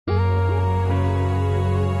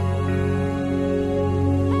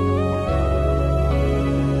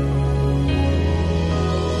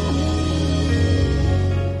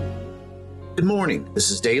Good morning.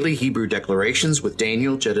 This is Daily Hebrew Declarations with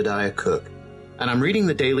Daniel Jedediah Cook, and I'm reading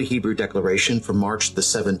the Daily Hebrew Declaration for March the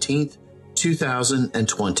 17th,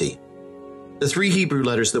 2020. The three Hebrew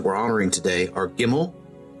letters that we're honoring today are Gimel,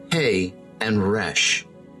 He, and Resh.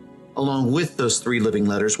 Along with those three living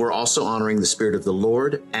letters, we're also honoring the Spirit of the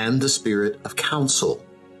Lord and the Spirit of counsel.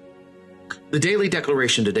 The daily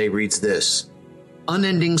declaration today reads this: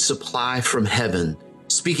 unending supply from heaven,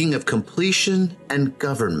 speaking of completion and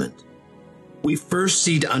government. We first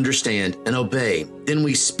see to understand and obey, then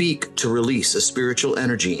we speak to release a spiritual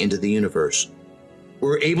energy into the universe.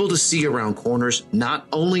 We're able to see around corners, not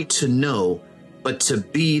only to know, but to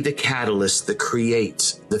be the catalyst that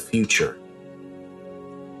creates the future.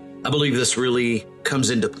 I believe this really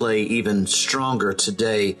comes into play even stronger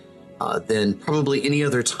today than probably any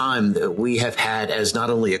other time that we have had as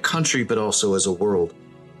not only a country, but also as a world.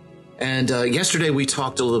 And yesterday we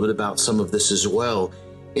talked a little bit about some of this as well,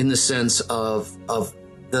 in the sense of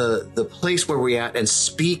the place where we're at and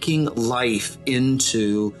speaking life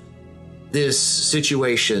into this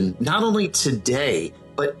situation, not only today,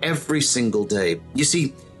 but every single day. You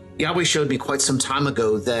see, Yahweh showed me quite some time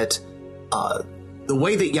ago that the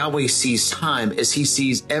way that Yahweh sees time is he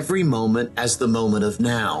sees every moment as the moment of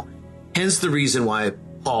now. Hence the reason why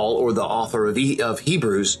Paul, or the author of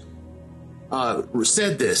Hebrews,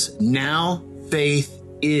 said this: now faith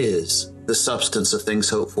is the substance of things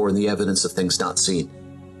hoped for and the evidence of things not seen.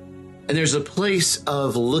 And there's a place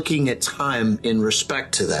of looking at time in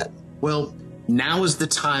respect to that. Well, now is the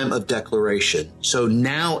time of declaration. So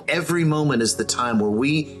now every moment is the time where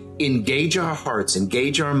we engage our hearts,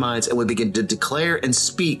 engage our minds, and we begin to declare and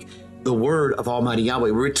speak the word of Almighty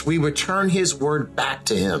Yahweh. We return his word back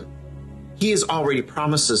to him. He has already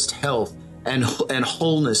promised us health and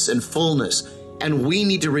wholeness and fullness, and we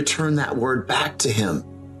need to return that word back to him.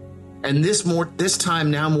 And this time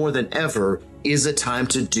now more than ever is a time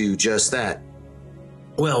to do just that.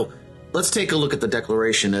 Well, let's take a look at the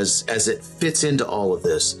declaration as it fits into all of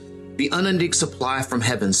this. The unending supply from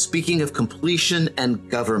heaven, speaking of completion and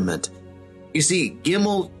government. You see,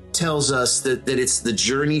 Gimel tells us that it's the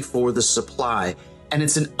journey for the supply, and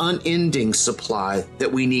it's an unending supply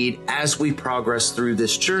that we need as we progress through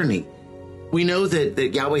this journey. We know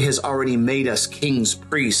that Yahweh has already made us kings,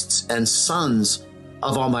 priests, and sons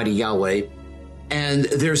of Almighty Yahweh, and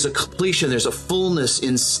there's a completion, there's a fullness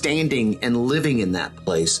in standing and living in that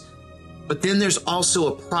place. But then there's also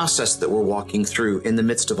a process that we're walking through in the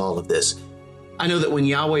midst of all of this. I know that when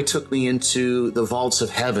Yahweh took me into the vaults of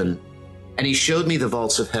heaven, and he showed me the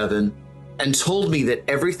vaults of heaven and told me that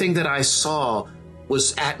everything that I saw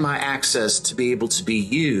was at my access to be able to be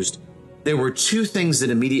used, there were two things that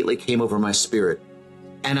immediately came over my spirit,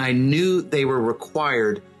 and I knew they were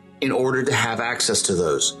required in order to have access to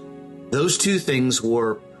those. Those two things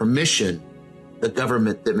were permission, the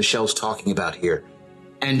government that Michelle's talking about here,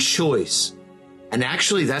 and choice. And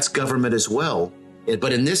actually that's government as well,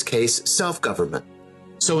 but in this case, self-government.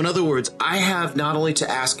 So in other words, I have not only to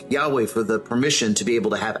ask Yahweh for the permission to be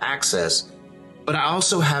able to have access, but I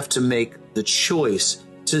also have to make the choice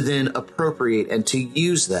to then appropriate and to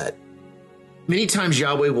use that. Many times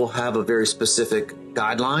Yahweh will have a very specific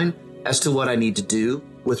guideline as to what I need to do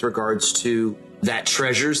with regards to that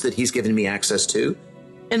treasures that he's given me access to.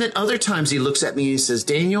 And then other times he looks at me and he says,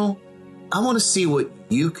 Daniel, I want to see what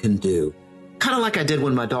you can do. Kind of like I did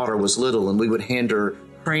when my daughter was little and we would hand her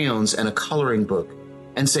crayons and a coloring book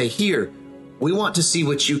and say, here, we want to see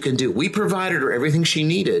what you can do. We provided her everything she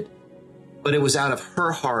needed, but it was out of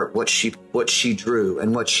her heart what she drew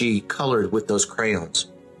and what she colored with those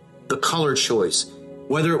crayons. The color choice,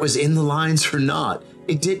 whether it was in the lines or not,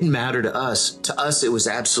 it didn't matter to us. To us, it was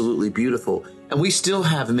absolutely beautiful. And we still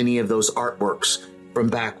have many of those artworks from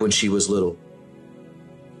back when she was little.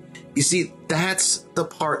 You see, that's the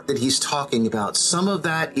part that he's talking about. Some of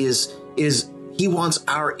that is he wants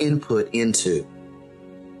our input into.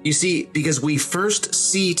 You see, because we first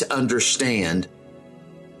see to understand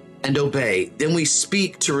and obey, then we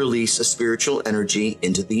speak to release a spiritual energy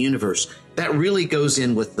into the universe. That really goes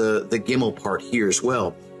in with the Gimel part here as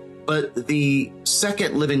well. But the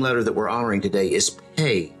second living letter that we're honoring today is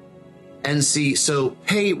Pe. And see, so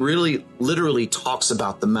Pe really literally talks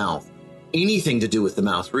about the mouth. Anything to do with the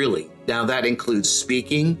mouth, really. Now that includes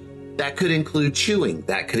speaking, that could include chewing,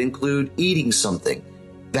 that could include eating something,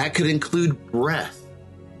 that could include breath,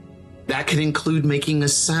 that could include making a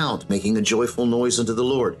sound, making a joyful noise unto the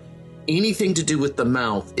Lord. Anything to do with the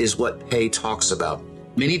mouth is what Pe talks about.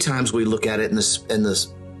 Many times we look at it in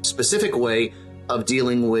this specific way of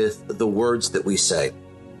dealing with the words that we say.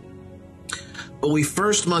 But we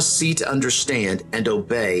first must see to understand and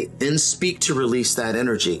obey, then speak to release that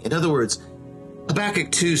energy. In other words,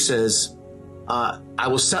 Habakkuk 2 says, I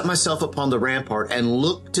will set myself upon the rampart and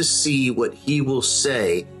look to see what he will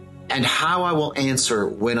say and how I will answer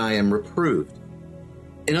when I am reproved.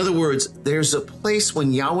 In other words, there's a place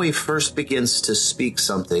when Yahweh first begins to speak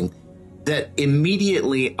something that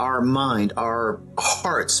immediately our mind, our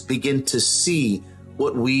hearts begin to see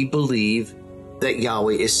what we believe that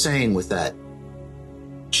Yahweh is saying with that.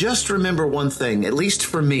 Just remember one thing, at least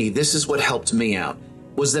for me, this is what helped me out,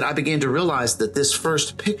 was that I began to realize that this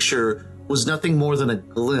first picture was nothing more than a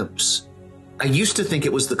glimpse. I used to think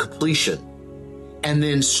it was the completion, and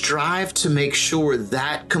then strive to make sure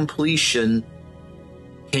that completion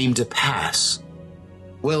came to pass.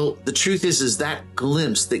 Well, the truth is that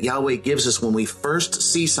glimpse that Yahweh gives us when we first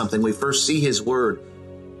see something, we first see his word,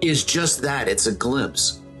 is just that. It's a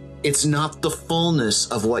glimpse. It's not the fullness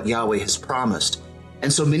of what Yahweh has promised.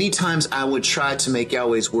 And so many times I would try to make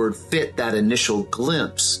Yahweh's word fit that initial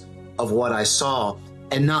glimpse of what I saw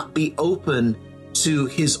and not be open to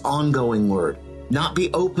his ongoing word, not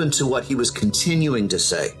be open to what he was continuing to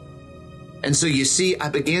say. And so you see, I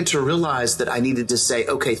began to realize that I needed to say,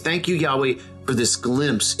 okay, thank you, Yahweh, for this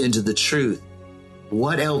glimpse into the truth.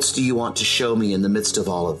 What else do you want to show me in the midst of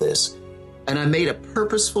all of this? And I made a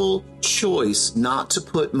purposeful choice not to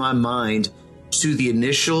put my mind to the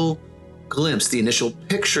initial glimpse, the initial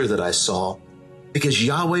picture that I saw, because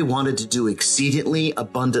Yahweh wanted to do exceedingly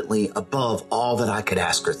abundantly above all that I could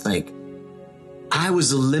ask or think. I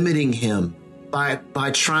was limiting him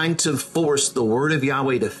by trying to force the word of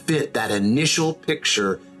Yahweh to fit that initial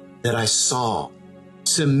picture that I saw.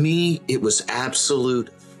 To me, it was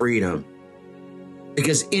absolute freedom.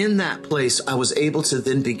 Because in that place, I was able to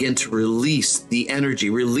then begin to release the energy,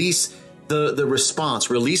 release the response,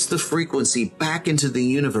 release the frequency back into the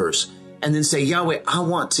universe, and then say, Yahweh, I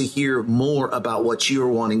want to hear more about what you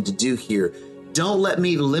are wanting to do here. Don't let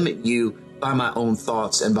me limit you by my own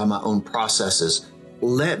thoughts and by my own processes.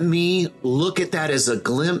 Let me look at that as a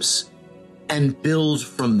glimpse and build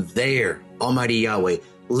from there, Almighty Yahweh.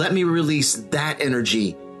 Let me release that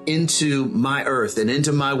energy into my earth and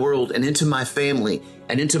into my world and into my family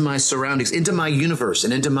and into my surroundings, into my universe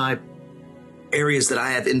and into my areas that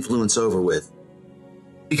I have influence over with.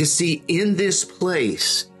 Because see, in this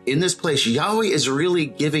place, Yahweh is really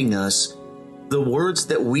giving us the words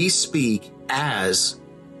that we speak as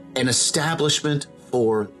an establishment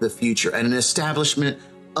for the future and an establishment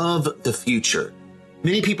of the future.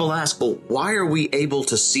 Many people ask, well, why are we able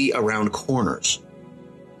to see around corners?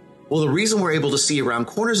 Well, the reason we're able to see around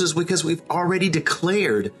corners is because we've already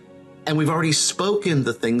declared and we've already spoken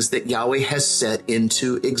the things that Yahweh has set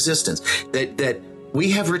into existence, that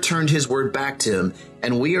we have returned his word back to him,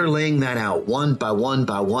 and we are laying that out one by one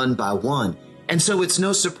by one by one. And so it's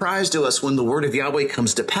no surprise to us when the word of Yahweh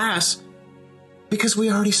comes to pass, because we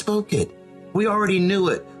already spoke it. We already knew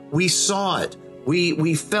it. We saw it.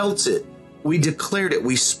 We felt it. We declared it.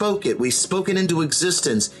 We spoke it. We spoke it into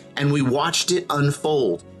existence, and we watched it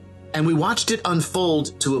unfold. And we watched it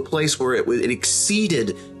unfold to a place where it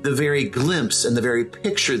exceeded the very glimpse and the very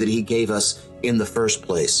picture that he gave us in the first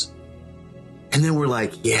place. And then we're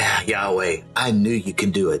like, yeah, Yahweh, I knew you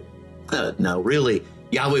can do it. No, really,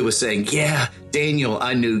 Yahweh was saying, yeah, Daniel,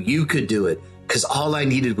 I knew you could do it, because all I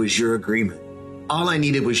needed was your agreement. All I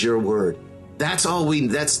needed was your word. That's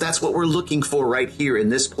what we're looking for right here in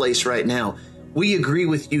this place right now. We agree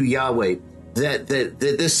with you, Yahweh, that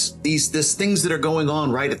these things that are going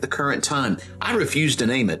on right at the current time. I refuse to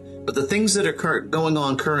name it, but the things that are going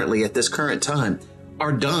on currently at this current time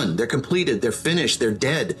are done. They're completed. They're finished. They're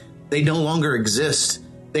dead. They no longer exist.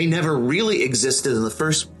 They never really existed in the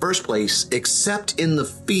first place, except in the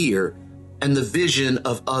fear and the vision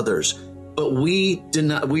of others. But we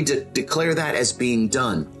declare that as being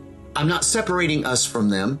done. I'm not separating us from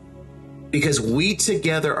them, because we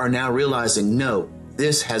together are now realizing, no,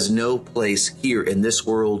 this has no place here in this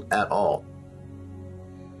world at all.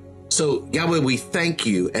 So Yahweh, we thank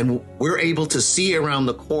you, and we're able to see around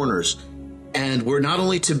the corners, and we're not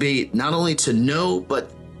only to know,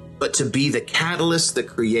 but to be the catalyst that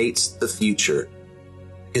creates the future,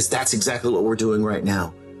 because that's exactly what we're doing right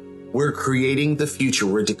now. We're creating the future.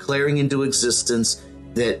 We're declaring into existence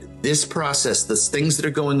that this process, the things that are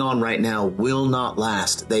going on right now, will not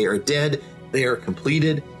last. They are dead, they are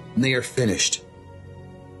completed, and they are finished.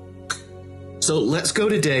 So let's go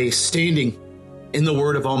today standing in the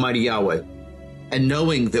word of Almighty Yahweh and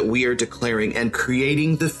knowing that we are declaring and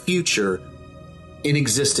creating the future in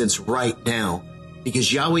existence right now,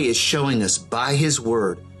 because Yahweh is showing us by his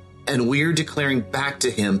word, and we're declaring back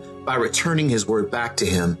to him by returning his word back to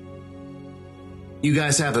him. You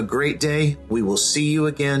guys have a great day. We will see you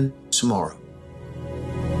again tomorrow.